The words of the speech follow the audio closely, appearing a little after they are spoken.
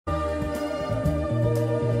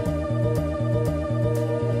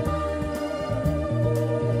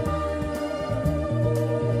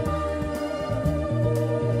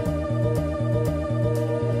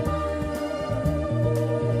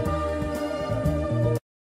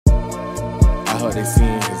hope they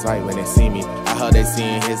seeing his light when they see me. I hope they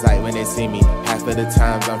seeing his light when they see me. Half of the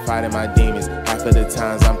times I'm fighting my demons. Half of the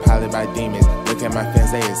times I'm piloted by demons. Look at my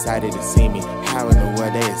fans, they excited to see me. How in the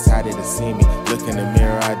world they excited to see me? Look in the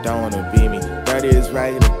mirror, I don't wanna be me. Dirty is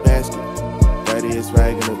rag in the basket. Dirty is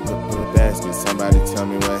rag in the basket. Somebody tell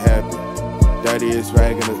me what happened. Dirty is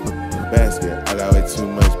rag in the basket. I got way too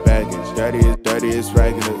much baggage. Dirty is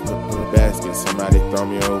rag in the basket. Somebody throw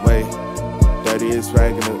me away. Dirty is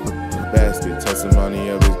rag in the basket. Testimony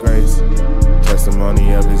of his grace.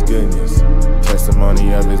 Testimony of his goodness.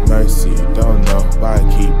 Testimony of his mercy. Don't know why I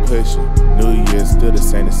keep pushing. New Year's, still the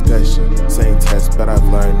same discussion. Same test, but I've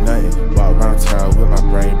learned nothing. Walk around town with my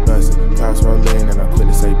brain busting. Cars rolling and I quit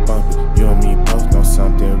to say bump it. You and me both know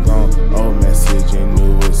something wrong. Old message and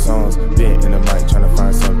new songs. Been in the mic trying to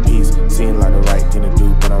find some peace. Seem like the right thing to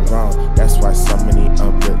do, but I'm wrong. That's why so many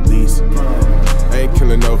least. Ain't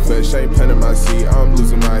killing no flesh, ain't planting my seed. I'm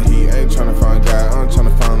losing my heat, ain't trying to find God, I'm trying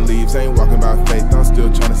to find leaves. Ain't walking by faith, I'm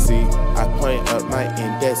still trying to see. I point up my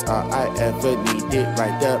index, all I ever needed.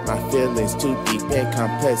 Right up my feelings too deep and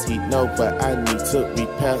complex. He know what I need to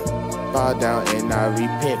repel. Fall down and I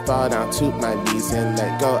repent, fall down to my knees and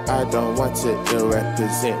let go. I don't want to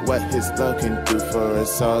represent what his love can do for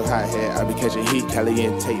us all. Hot head, I be catching heat,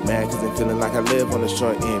 caliente, man. Cause I'm feeling like I live on the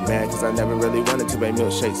short end, man. Cause I never really wanted to make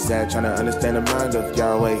milkshakes, sad. Trying to understand the mind of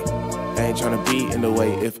Yahweh. I ain't tryna be in the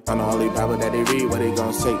way. If on the Holy Bible that they read, what they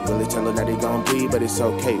gon' say? Will they tell them that they gon' bleed, but it's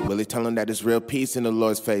okay? Will they tell them that it's real peace in the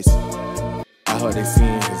Lord's face? I hope they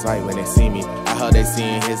seeing his light when they see me. I hope they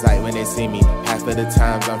seeing his light when they see me. Half of the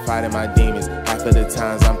times I'm fighting my demons. Half of the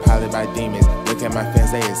times I'm piloted by demons. Look at my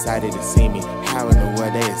fans, they excited to see me. How in the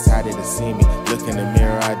world they excited to see me? Look in the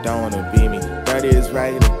mirror, I don't wanna be me. Dirty is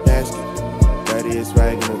rag in the basket. Dirty is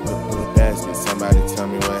rag in the basket. Somebody tell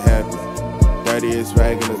me what happened. Dirty is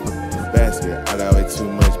rag in the basket. I got way too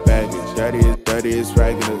much baggage. Dirty is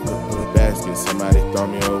rag in the basket. Somebody throw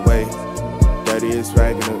me away. Dirty is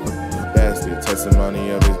rag in the basket. Testimony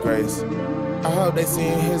of his grace. I hope they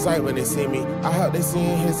seeing his light when they see me. I hope they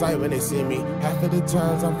seeing his light when they see me. Half of the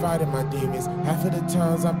times I'm fighting my demons. Half of the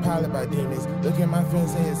times I'm piloted by demons. Look at my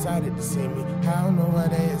friends, they excited to see me. I don't know why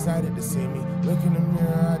they excited to see me. Look in the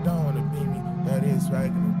mirror, I don't wanna be me. That is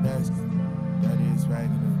rag in the basket. That is rag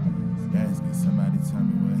in the basket. Somebody tell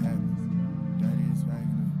me